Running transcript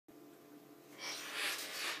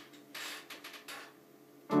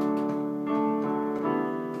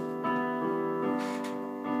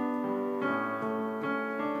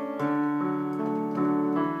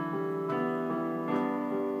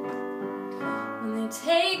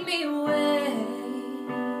take me away.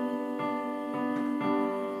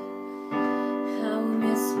 I will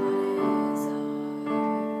miss what is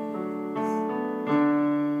ours.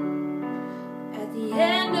 At the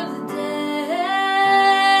end of the day,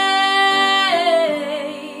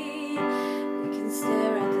 we can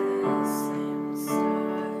stare at the same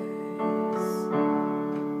stars.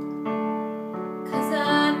 'Cause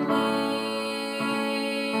I need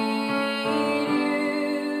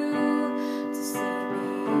you to see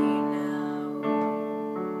me now,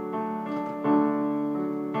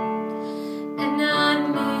 and I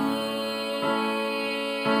need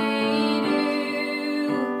you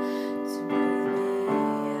to breathe me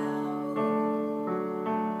out.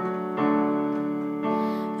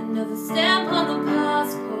 Another stamp on the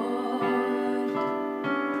passport,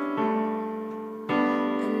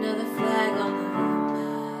 another flag on the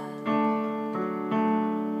map.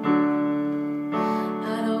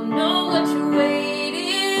 I don't know what you're waiting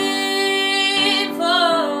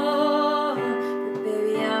for, but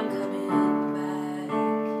baby, I'm coming back.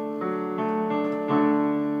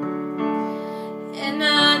 And I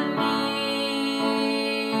need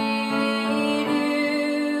you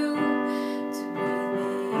to breathe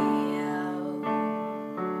me out.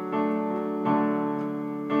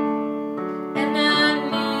 And I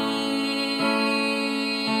need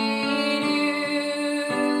you.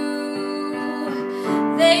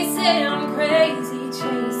 They say I'm crazy,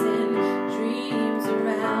 chasing dreams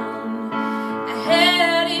around. A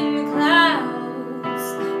head in the clouds,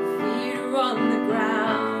 feet are on the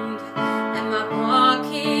ground, and my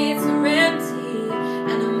pockets are empty,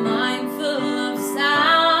 and a mind full of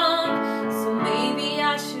sound. So maybe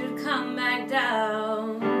I should come back down,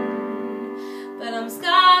 but I'm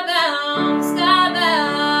skybound, skybound.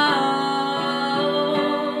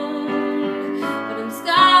 But I'm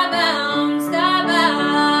skybound, skybound.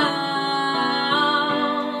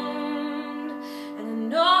 And I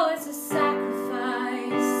know it's a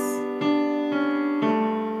sacrifice,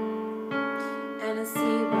 and I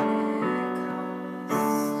see what it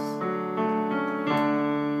costs.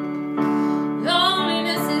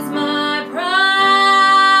 Loneliness is my prize.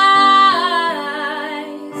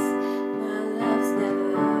 My love's never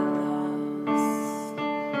lost.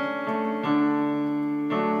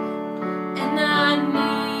 And I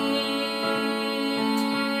need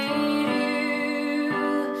you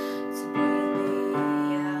to breathe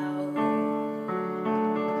me out.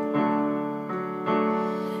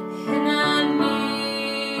 And I need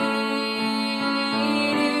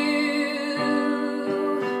you.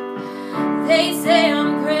 They say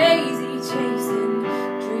I'm crazy, chasing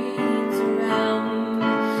dreams around.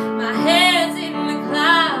 My head's in the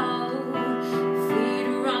clouds, feet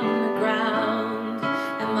are on the ground,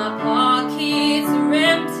 and my pockets are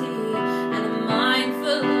empty, and a mind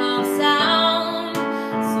full of sound.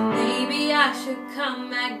 So maybe I should come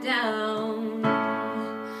back down,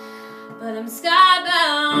 but I'm sky.